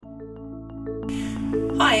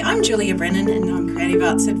Hi, I'm Julia Brennan and I'm Creative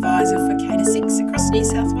Arts Advisor for K-6 across New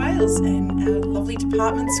South Wales and our lovely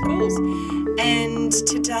department schools. And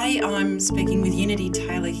today I'm speaking with Unity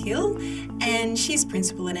Taylor-Hill, and she's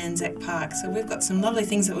Principal at Anzac Park. So we've got some lovely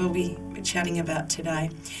things that we'll be chatting about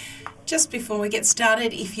today. Just before we get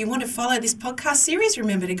started, if you want to follow this podcast series,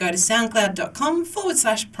 remember to go to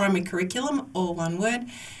soundcloud.com/primary curriculum, all one word,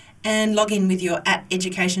 and log in with your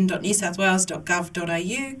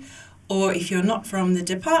 @education.newsouthwales.gov.au. Or if you're not from the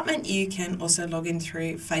department, you can also log in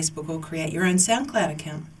through Facebook or create your own SoundCloud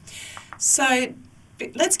account. So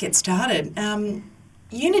let's get started.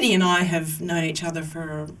 Unity and I have known each other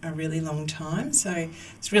for a really long time, so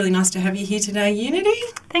it's really nice to have you here today, Unity.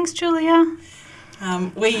 Thanks, Julia.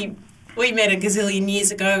 We met a gazillion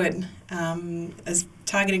years ago as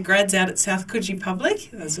targeted grads out at South Coogee Public.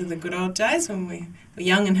 Those were the good old days when we were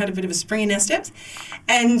young and had a bit of a spring in our steps.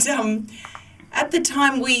 And at the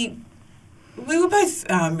time we were both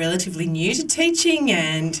relatively new to teaching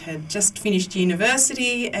and had just finished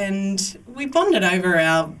university, and we bonded over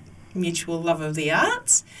our mutual love of the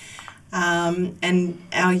arts and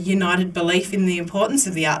our united belief in the importance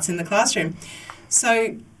of the arts in the classroom.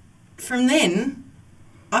 So from then,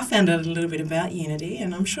 I found out a little bit about Unity,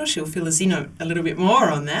 and I'm sure she'll fill us in a little bit more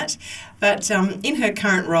on that. But in her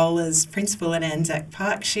current role as principal at Anzac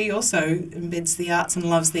Park, she also embeds the arts and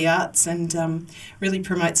loves the arts and really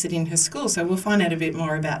promotes it in her school. So we'll find out a bit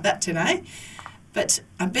more about that today. But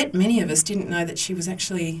I bet many of us didn't know that she was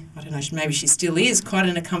actually, I don't know, maybe she still is, quite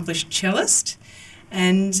an accomplished cellist.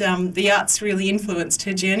 And the arts really influenced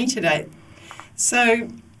her journey today. So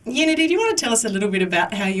Unity, do you want to tell us a little bit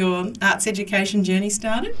about how your arts education journey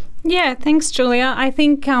started? Yeah, thanks, Julia. I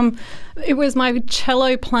think it was my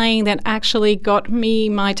cello playing that actually got me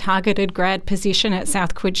my targeted grad position at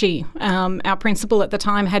South Coogee. Our principal at the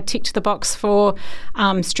time had ticked the box for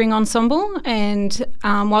string ensemble, and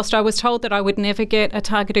whilst I was told that I would never get a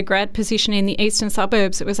targeted grad position in the eastern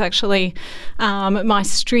suburbs, it was actually my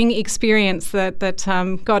string experience that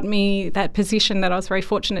got me that position that I was very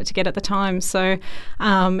fortunate to get at the time. So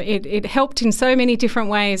it helped in so many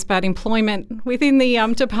different ways, but employment within the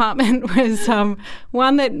department was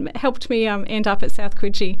one that helped me end up at South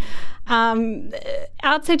Coogee.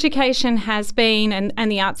 Arts education has been,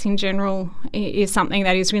 and the arts in general, is something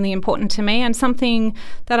that is really important to me, and something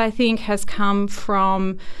that I think has come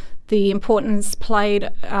from the importance played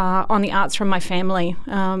on the arts from my family.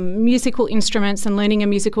 Musical instruments and learning a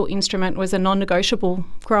musical instrument was a non-negotiable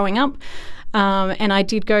growing up. And I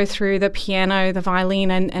did go through the piano, the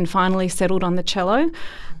violin, and finally settled on the cello.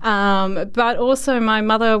 But also my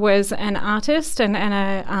mother was an artist and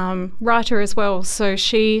a writer as well, so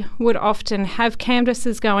she would often have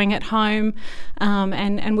canvases going at home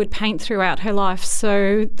and would paint throughout her life.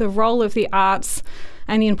 So the role of the arts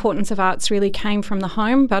and the importance of arts really came from the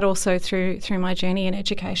home, but also through my journey in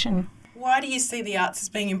education. Why do you see the arts as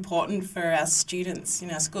being important for our students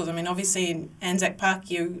in our schools? I mean, obviously in Anzac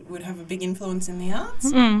Park you would have a big influence in the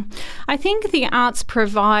arts. I think the arts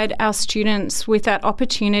provide our students with that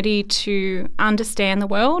opportunity to understand the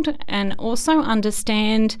world and also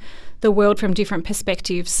understand the world from different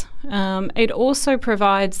perspectives. It also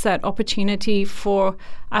provides that opportunity for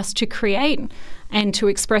us to create and to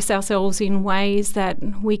express ourselves in ways that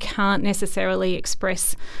we can't necessarily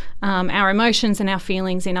express our emotions and our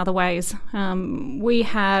feelings in other ways. We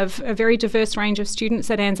have a very diverse range of students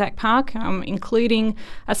at Anzac Park, including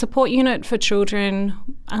a support unit for children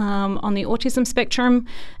on the autism spectrum,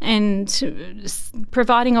 and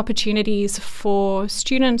providing opportunities for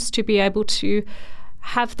students to be able to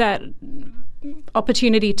have that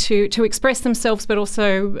opportunity to express themselves but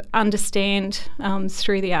also understand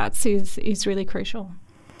through the arts is really crucial.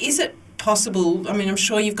 Is it possible, I mean, I'm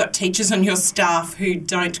sure you've got teachers on your staff who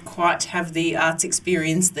don't quite have the arts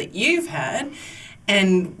experience that you've had,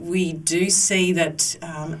 and we do see that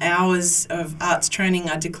hours of arts training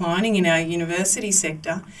are declining in our university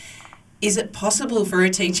sector. Is it possible for a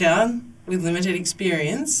teacher with limited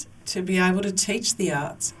experience to be able to teach the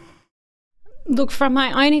arts? Look, from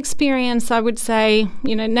my own experience, I would say,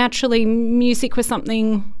 naturally music was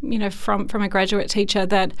something, from a graduate teacher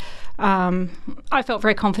that I felt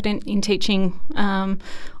very confident in teaching.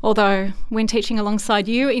 Although when teaching alongside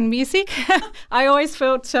you in music, I always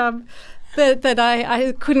felt that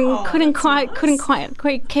I couldn't quite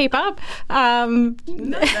keep up.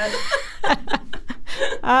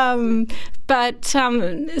 But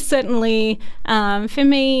certainly for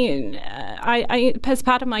me, I, as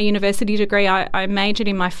part of my university degree, I majored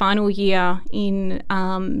in my final year in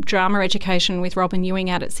drama education with Robin Ewing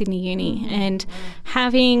out at Sydney Uni. And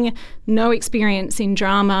having no experience in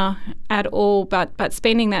drama at all, but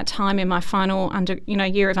spending that time in my final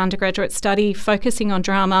year of undergraduate study focusing on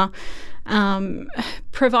drama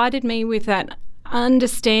provided me with that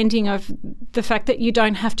understanding of the fact that you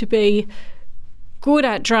don't have to be good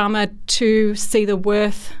at drama to see the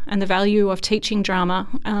worth and the value of teaching drama.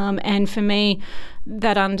 And for me,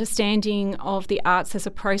 that understanding of the arts as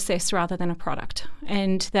a process rather than a product,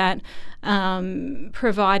 and that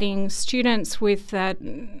providing students with that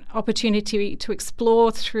opportunity to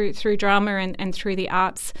explore through drama and through the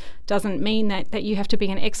arts doesn't mean that you have to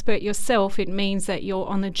be an expert yourself. It means that you're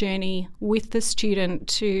on the journey with the student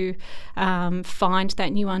to find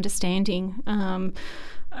that new understanding.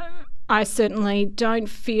 I certainly don't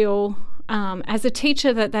feel as a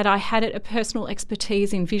teacher that I had a personal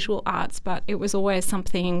expertise in visual arts, but it was always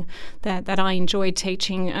something that I enjoyed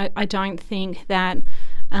teaching. I don't think that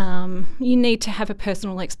you need to have a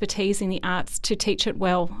personal expertise in the arts to teach it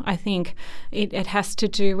well. I think it has to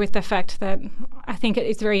do with the fact that I think it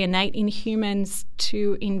is very innate in humans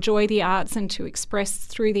to enjoy the arts and to express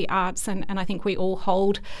through the arts, and I think we all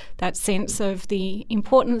hold that sense of the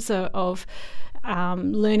importance of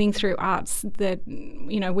learning through arts, that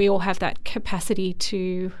we all have that capacity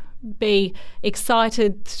to be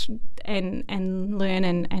excited and learn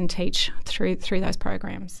and teach through those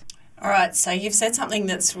programs. All right, so you've said something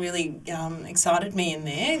that's really excited me in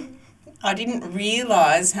there. I didn't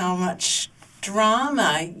realise how much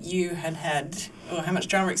drama you had, or how much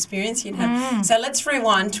drama experience you'd had. So let's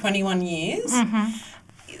rewind 21 years.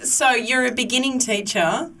 Mm-hmm. So you're a beginning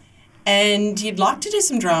teacher and you'd like to do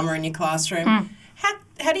some drama in your classroom.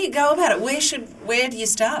 How do you go about it? Where do you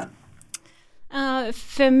start?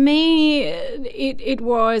 For me, it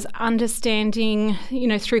was understanding,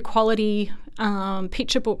 through quality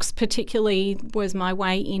picture books particularly was my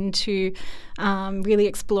way into really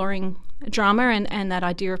exploring drama and that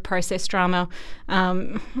idea of process drama.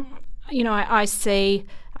 I see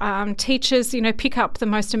teachers, pick up the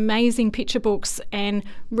most amazing picture books and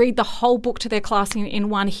read the whole book to their class in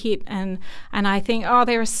one hit. And I think,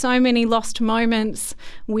 there are so many lost moments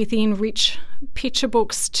within rich picture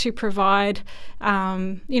books to provide,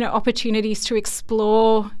 opportunities to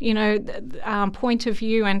explore, point of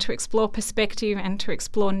view and to explore perspective and to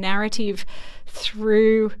explore narrative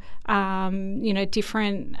through,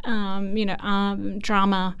 different,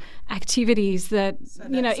 drama activities that,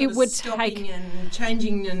 it would take. And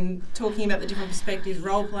changing and talking about the different perspectives,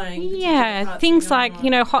 role-playing. Yeah, things like,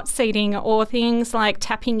 hot seating, or things like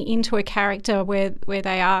tapping into a character where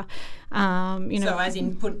they are. So as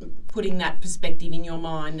in putting that perspective in your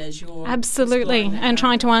mind as you're absolutely, and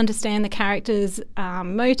trying to understand the characters'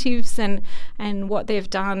 motives and what they've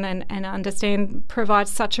done and provide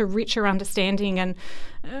such a richer understanding. And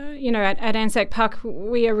at Anzac Park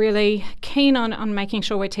we are really keen on making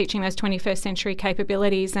sure we're teaching those 21st century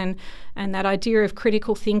capabilities and that idea of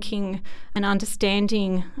critical thinking and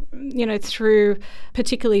understanding,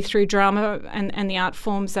 particularly through drama and the art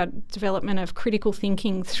forms, that development of critical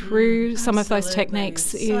thinking through some of those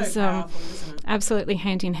techniques is powerful, absolutely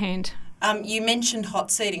hand in hand. You mentioned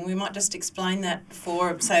hot seating. We might just explain that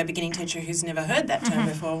for, say, a beginning teacher who's never heard that term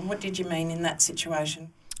before. What did you mean in that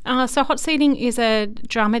situation? So hot seating is a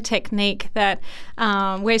drama technique that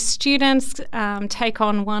where students take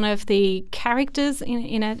on one of the characters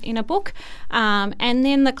in a book, and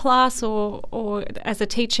then the class or as a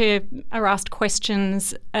teacher are asked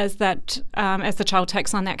questions as the child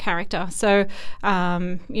takes on that character. So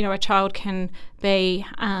a child can be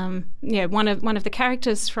one of the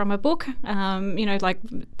characters from a book. Like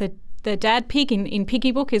the dad pig in Piggy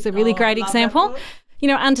Book is a really great example.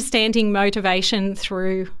 Understanding motivation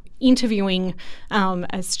through interviewing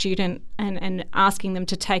a student and asking them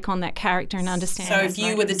to take on that character and understand. So if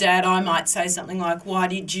you were the dad, I might say something like, "Why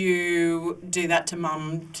did you do that to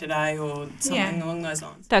Mum today?" or something along those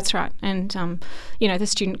lines. That's right. And, the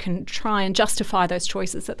student can try and justify those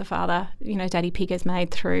choices that the father, Daddy Pig, has made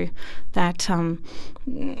through that,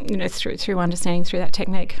 through understanding through that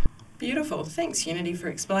technique. Beautiful. Thanks, Unity, for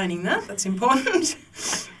explaining that. That's important.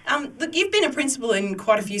 Look, you've been a principal in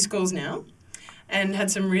quite a few schools now and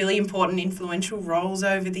had some really important influential roles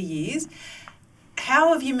over the years.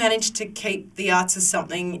 How have you managed to keep the arts as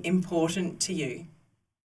something important to you?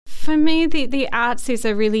 For me, the arts is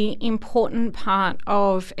a really important part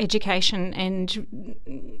of education, and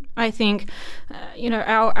I think,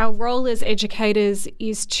 our role as educators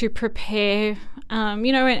is to prepare,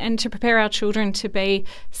 and to prepare our children to be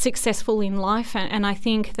successful in life, and I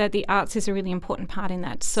think that the arts is a really important part in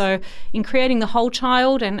that. So in creating the whole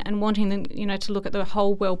child and wanting them, to look at the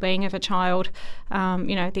whole well-being of a child,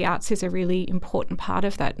 the arts is a really important part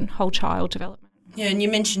of that whole child development. Yeah, and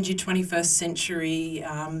you mentioned your 21st century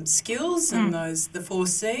skills and the 4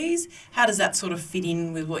 Cs. How does that sort of fit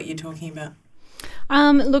in with what you're talking about?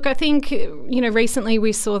 Look, I think, recently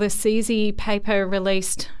we saw the CESE paper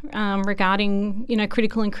released regarding,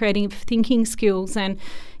 critical and creative thinking skills, and,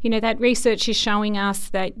 that research is showing us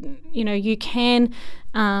that, you can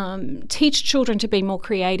teach children to be more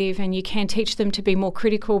creative and you can teach them to be more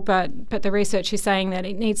critical, but the research is saying that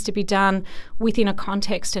it needs to be done within a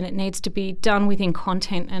context and it needs to be done within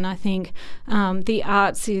content. And I think the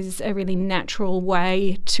arts is a really natural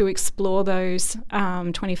way to explore those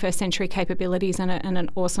 21st century capabilities and an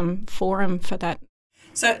awesome forum for that.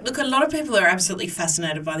 So, look, a lot of people are absolutely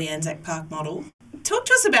fascinated by the Anzac Park model. Talk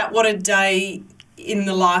to us about what a day in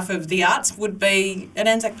the life of the arts would be at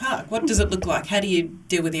Anzac Park. What does it look like? How do you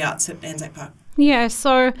deal with the arts at Anzac Park? Yeah,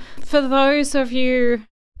 so for those of you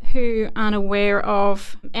who aren't aware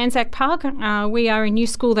of Anzac Park, we are a new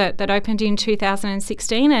school that opened in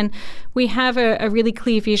 2016, and we have a really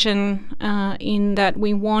clear vision in that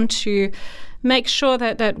we want to make sure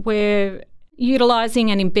that we're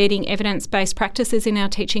utilising and embedding evidence-based practices in our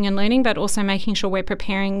teaching and learning, but also making sure we're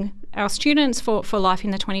preparing our students for life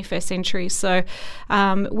in the 21st century. So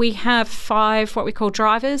we have 5 what we call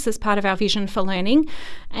drivers as part of our vision for learning.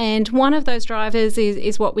 And one of those drivers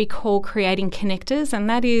is what we call creating connectors, and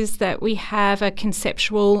that is that we have a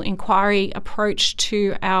conceptual inquiry approach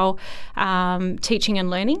to our teaching and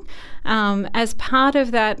learning. As part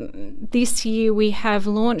of that, this year we have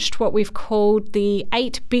launched what we've called the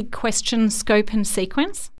 8 big question scope and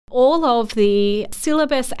sequence. All of the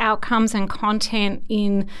syllabus outcomes and content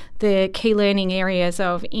in the key learning areas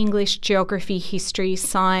of English, geography, history,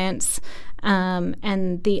 science,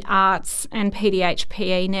 and the arts and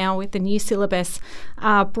PDHPE now with the new syllabus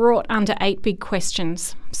are brought under 8 big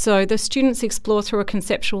questions. So the students explore through a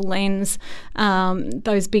conceptual lens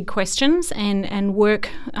those big questions and work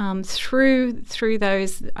through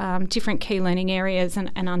those different key learning areas and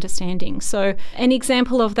understanding. So an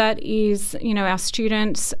example of that is, our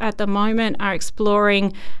students at the moment are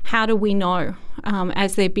exploring how do we know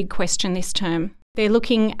as their big question this term. They're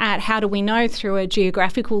looking at how do we know through a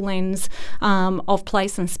geographical lens of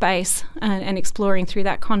place and space and exploring through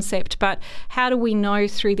that concept. But how do we know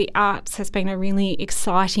through the arts has been a really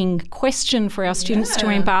exciting question for our students to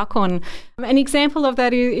embark on. An example of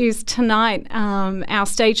that is tonight our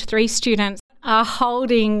Stage 3 students are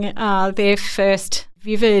holding their first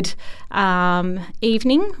Vivid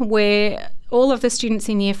evening where all of the students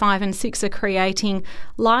in Year 5 and 6 are creating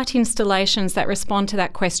light installations that respond to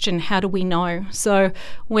that question, how do we know? So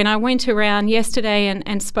when I went around yesterday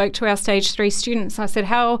and spoke to our Stage 3 students, I said,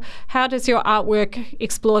 how does your artwork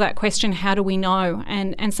explore that question, how do we know?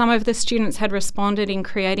 And some of the students had responded in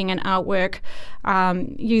creating an artwork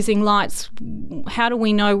using lights. How do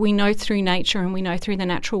we know? We know through nature and we know through the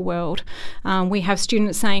natural world. We have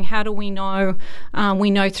students saying, how do we know?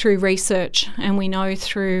 We know through research and we know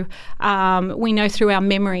through our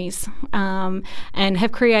memories, and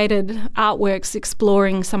have created artworks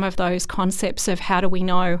exploring some of those concepts of how do we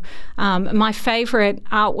know. My favourite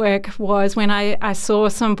artwork was when I saw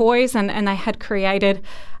some boys and they had created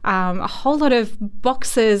a whole lot of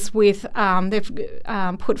boxes with they've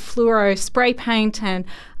put fluoro spray paint and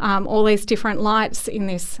all these different lights in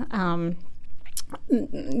this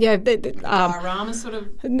diorama sort of.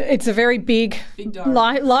 It's a very big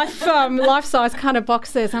life-size kind of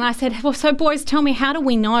boxes. And I said, well, so boys, tell me, how do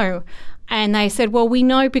we know? And they said, well, we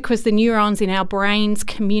know because the neurons in our brains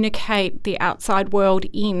communicate the outside world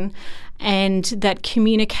in, and that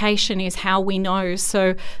communication is how we know.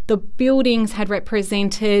 So the buildings had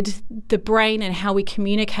represented the brain and how we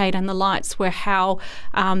communicate, and the lights were how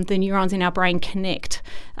the neurons in our brain connect.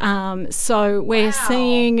 So we're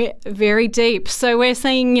seeing very deep. So we're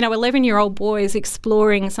seeing, 11-year-old boys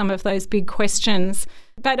exploring some of those big questions,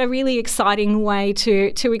 but a really exciting way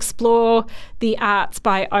to explore the arts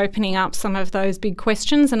by opening up some of those big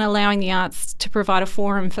questions and allowing the arts to provide a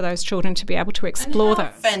forum for those children to be able to explore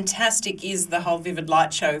those. Fantastic is the whole Vivid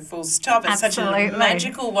Light Show, full stop. It's Absolutely. Such a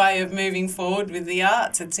magical way of moving forward with the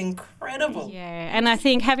arts. It's incredible. incredible. Yeah, and I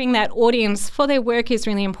think having that audience for their work is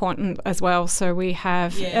really important as well. So we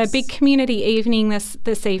have a big community evening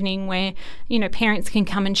this evening where, parents can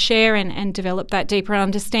come and share and develop that deeper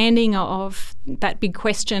understanding of that big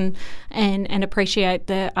question and appreciate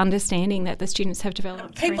the understanding that the students have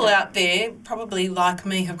developed. People out there, probably like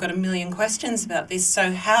me, have got a million questions about this.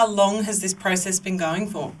 So how long has this process been going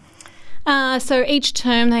for? So each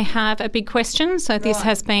term they have a big question. So this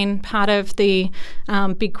has been part of the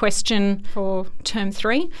big question for term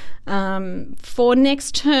 3. For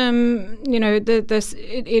next term,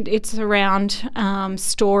 it's around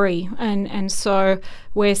story, and so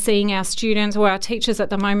we're seeing our students or our teachers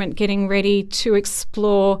at the moment getting ready to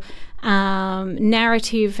explore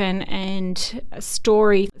narrative and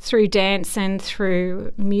story through dance and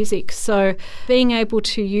through music. So being able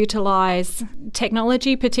to utilise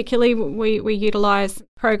technology, particularly we utilise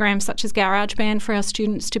programs such as GarageBand for our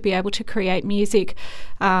students to be able to create music.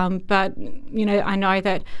 But I know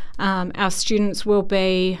that our students will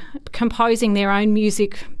be composing their own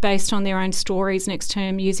music based on their own stories next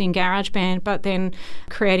term using GarageBand, but then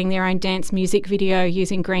creating their own dance music video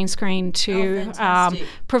using green screen to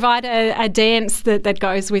provide a dance that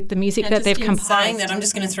goes with the music that they've composed. Saying that, I'm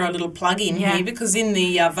just going to throw a little plug in here, because in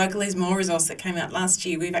the Vocal is More resource that came out last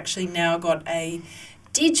year, we've actually now got a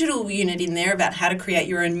digital unit in there about how to create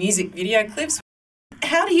your own music video clips.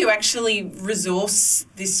 How do you actually resource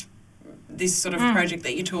this sort of project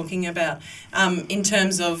that you're talking about in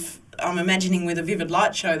terms of, I'm imagining with a Vivid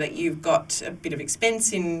Light show that you've got a bit of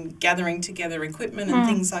expense in gathering together equipment and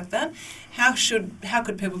things like that. How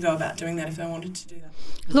could people go about doing that if they wanted to do that?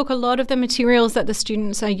 Look, a lot of the materials that the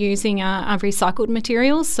students are using are recycled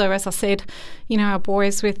materials. So as I said, our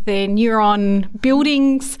boys with their neuron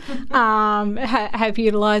buildings have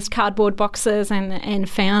utilised cardboard boxes and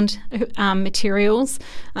found materials.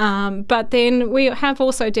 But then we have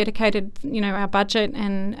also dedicated, our budget,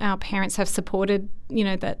 and our parents have supported,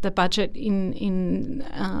 the budget in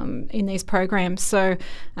these programs. So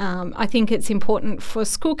I think it's important for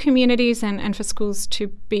school communities and for schools to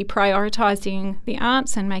be prioritising the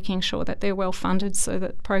arts and making sure that they're well funded so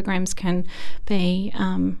that programs can be,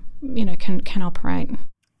 can operate.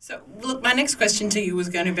 So, look, my next question to you was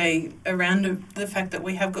going to be around the fact that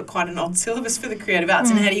we have got quite an odd syllabus for the creative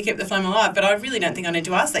arts and how do you keep the flame alive? But I really don't think I need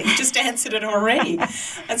to ask that. You just answered it already.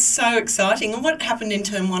 That's so exciting. And what happened in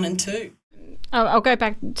term 1 and 2? I'll go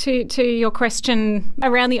back to your question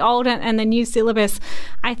around the old and the new syllabus.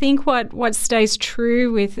 I think what stays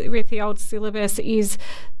true with the old syllabus is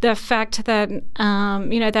the fact that,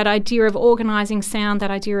 that idea of organising sound,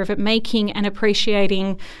 that idea of it making and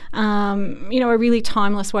appreciating, are really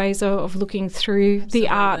timeless ways of looking through the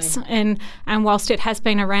arts. And whilst it has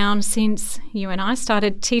been around since you and I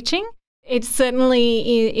started teaching, it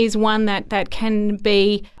certainly is one that can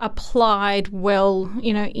be applied well,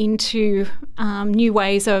 into new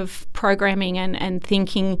ways of programming and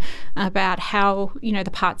thinking about how,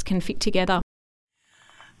 the parts can fit together.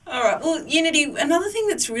 All right. Well, Unity, another thing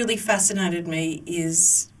that's really fascinated me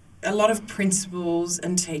is a lot of principals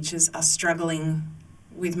and teachers are struggling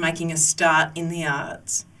with making a start in the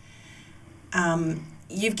arts.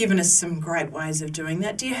 You've given us some great ways of doing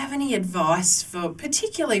that. Do you have any advice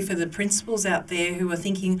particularly for the principals out there who are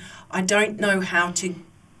thinking, I don't know how to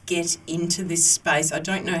get into this space, I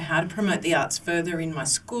don't know how to promote the arts further in my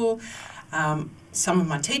school, some of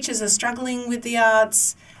my teachers are struggling with the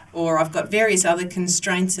arts, or I've got various other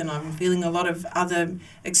constraints and I'm feeling a lot of other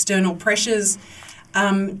external pressures.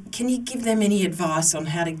 Can you give them any advice on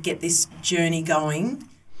how to get this journey going?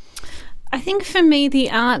 I think for me, the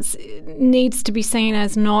arts needs to be seen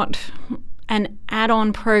as not an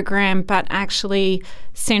add-on program, but actually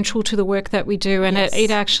central to the work that we do. And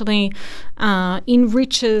it actually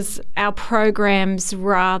enriches our programs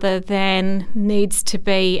rather than needs to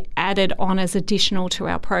be added on as additional to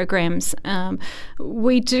our programs.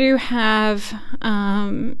 We do have,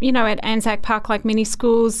 at Anzac Park, like many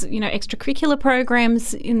schools, extracurricular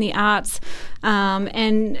programs in the arts,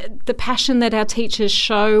 and the passion that our teachers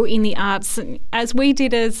show in the arts, as we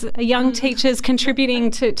did as young teachers,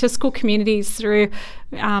 contributing to school communities through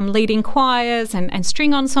leading choirs and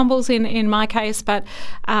string ensembles in my case, but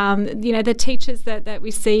the teachers that we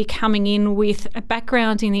see coming in with a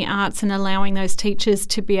background in the arts and allowing those teachers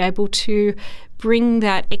to be able to bring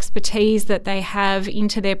that expertise that they have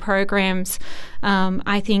into their programs,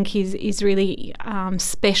 I think is really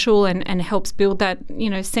special and helps build that,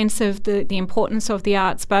 sense of the importance of the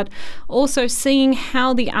arts, but also seeing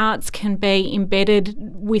how the arts can be embedded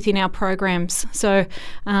within our programs. So,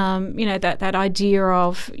 that idea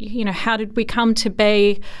of, how did we come to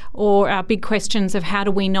be, or our big questions of how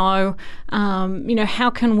do we know, how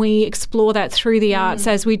can we explore that through the arts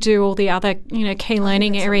as we do all the other, key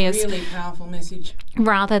learning areas. A really powerful message.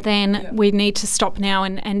 Rather than we need to stop now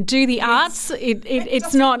and do the arts.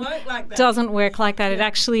 It's not work like that. Doesn't work like that. It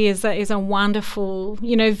actually is a wonderful,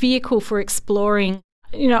 vehicle for exploring.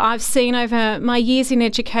 I've seen over my years in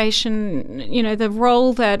education, the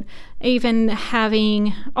role that even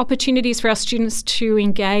having opportunities for our students to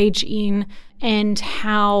engage in, and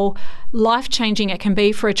how life-changing it can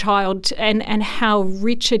be for a child, and how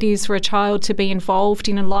rich it is for a child to be involved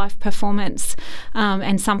in a live performance,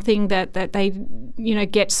 and something that they,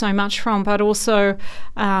 get so much from. But also,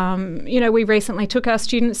 we recently took our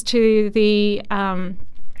students to the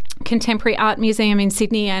Contemporary Art Museum in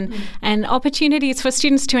Sydney, and opportunities for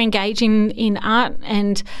students to engage in art,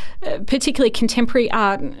 and particularly contemporary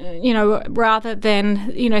art, rather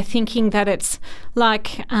than, thinking that it's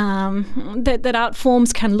like that art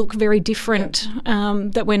forms can look very different,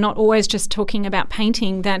 that we're not always just talking about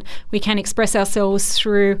painting, that we can express ourselves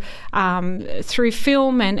through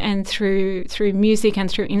film and through music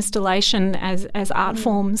and through installation as art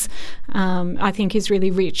forms, I think is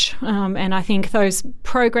really rich. And I think those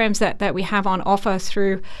programs that we have on offer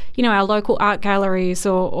through, our local art galleries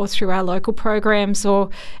or through our local programs, or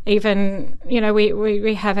even,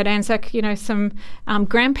 we have at ANZAC, some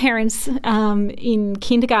grandparents in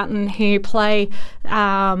kindergarten who play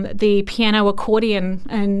the piano accordion,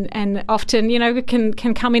 and often,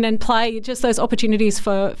 can come in and play. Just those opportunities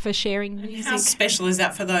for sharing music. How special is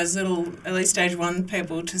that for those little early stage 1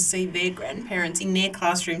 people to see their grandparents in their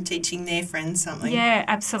classroom teaching their friends something? Yeah,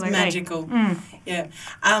 absolutely. It's magical. Yeah.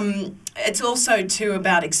 It's also too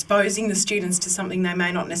about exposing the students to something they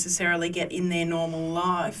may not necessarily get in their normal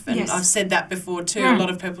life. And I've said that before too. A lot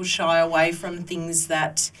of people shy away from things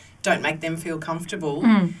that don't make them feel comfortable.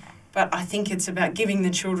 But I think it's about giving the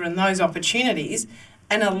children those opportunities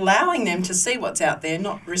and allowing them to see what's out there,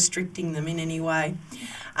 not restricting them in any way.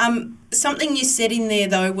 Something you said in there,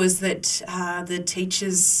 though, was that the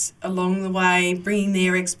teachers along the way bringing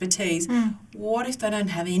their expertise. What if they don't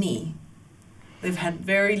have any? They've had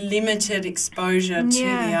very limited exposure to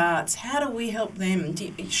the arts. How do we help them?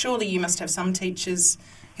 Surely you must have some teachers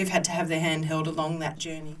who've had to have their hand held along that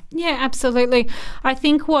journey. Yeah, absolutely. I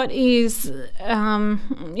think what is,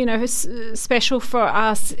 special for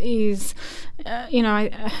us is,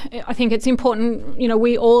 I think it's important,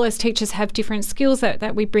 we all as teachers have different skills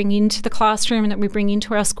that we bring into the classroom and that we bring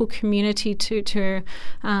into our school community to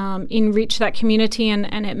enrich that community,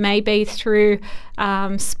 and it may be through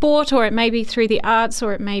sport, or it may be through the arts,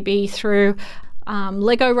 or it may be through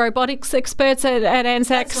Lego robotics experts at ANZAC.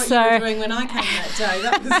 That's what you were doing when I came that day.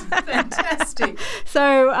 That was fantastic.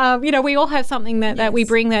 So, we all have something that we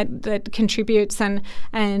bring that contributes, and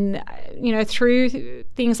through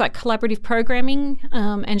things like collaborative programming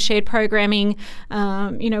and shared programming,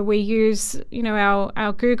 we use,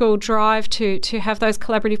 our Google Drive to have those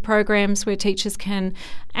collaborative programs where teachers can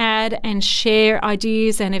add and share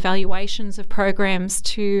ideas and evaluations of programs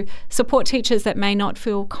to support teachers that may not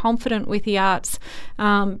feel confident with the arts.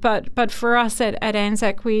 But for us at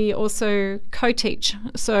ANZAC, we also co-teach.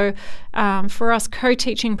 So for us,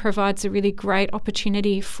 co-teaching provides a really great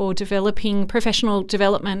opportunity for developing professional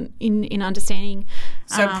development in understanding.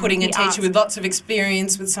 So putting a teacher with lots of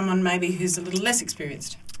experience with someone maybe who's a little less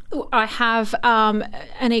experienced. I have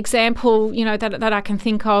an example, that I can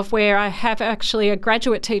think of where I have actually a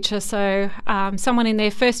graduate teacher, so someone in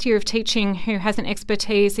their first year of teaching who has an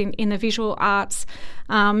expertise in the visual arts,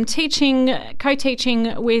 co-teaching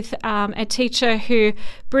with a teacher who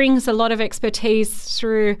brings a lot of expertise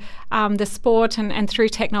through the sport and through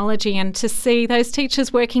technology, and to see those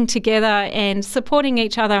teachers working together and supporting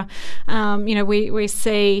each other. We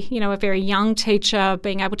see, a very young teacher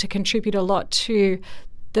being able to contribute a lot to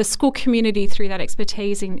the school community through that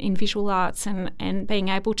expertise in visual arts, and being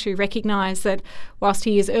able to recognise that whilst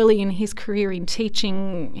he is early in his career in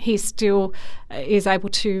teaching, he still is able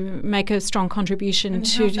to make a strong contribution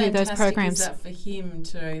to those programs. How fantastic is that for him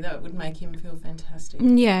too? That would make him feel fantastic.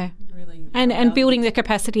 Yeah. Really. And building the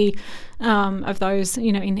capacity of those,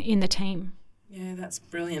 in the team. Yeah, that's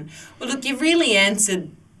brilliant. Well, look, you've really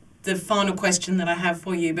answered the final question that I have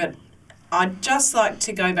for you, but I'd just like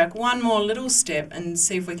to go back one more little step and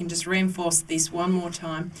see if we can just reinforce this one more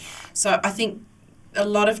time. So I think a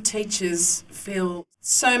lot of teachers feel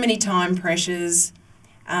so many time pressures,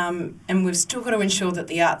 and we've still got to ensure that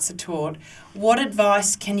the arts are taught. What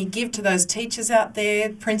advice can you give to those teachers out there,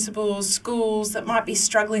 principals, schools that might be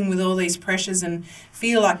struggling with all these pressures and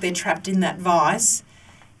feel like they're trapped in that vice,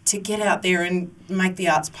 to get out there and make the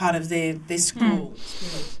arts part of their school?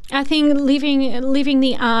 I think living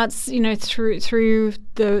the arts, through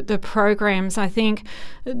the programs. I think,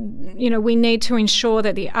 we need to ensure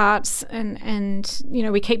that the arts and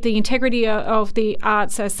we keep the integrity of the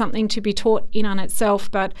arts as something to be taught in on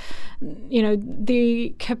itself, but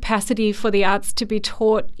the capacity for the arts to be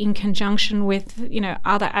taught in conjunction with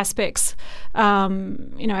other aspects.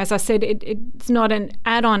 As I said, it's not an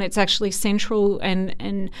add-on; it's actually central,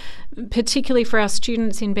 and particularly for our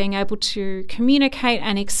students in being able to communicate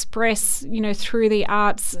and express, through the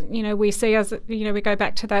arts. We see we go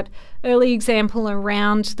back to that early example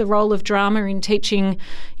around the role of drama in teaching,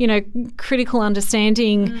 critical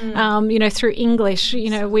understanding, through English.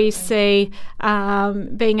 We see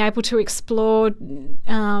being able to explore,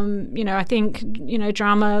 I think,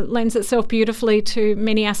 drama lends itself beautifully to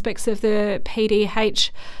many aspects of the PDH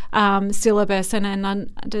syllabus and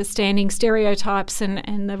understanding stereotypes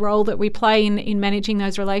and the role that we play in managing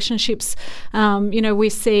those relationships. We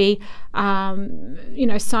see,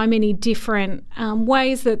 so many different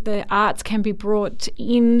ways that the arts can be brought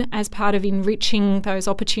in as part of enriching those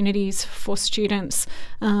opportunities for students,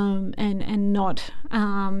 and not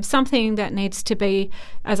something that needs to be,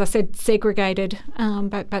 as I said, segregated,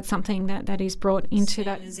 but something that is brought into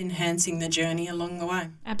that. Is enhancing the journey along the way.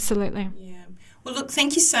 Absolutely. Yeah. Well, look,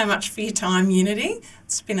 thank you so much for your time, Unity.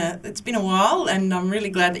 It's been a while, and I'm really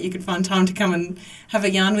glad that you could find time to come and have a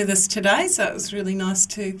yarn with us today. So it was really nice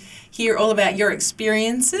to hear all about your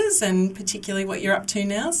experiences and particularly what you're up to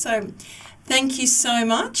now. So thank you so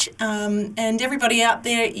much. And everybody out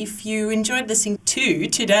there, if you enjoyed listening to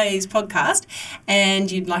today's podcast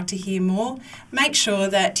and you'd like to hear more, make sure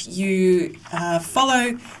that you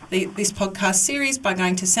follow this podcast series by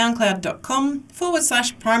going to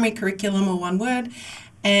soundcloud.com/primary curriculum, or one word,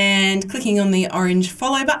 and clicking on the orange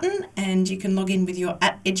follow button, and you can log in with your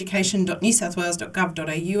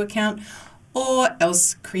 @education.newsouthwales.gov.au account, or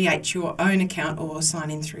else create your own account or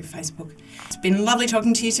sign in through Facebook. It's been lovely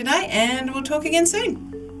talking to you today, and we'll talk again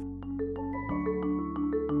soon.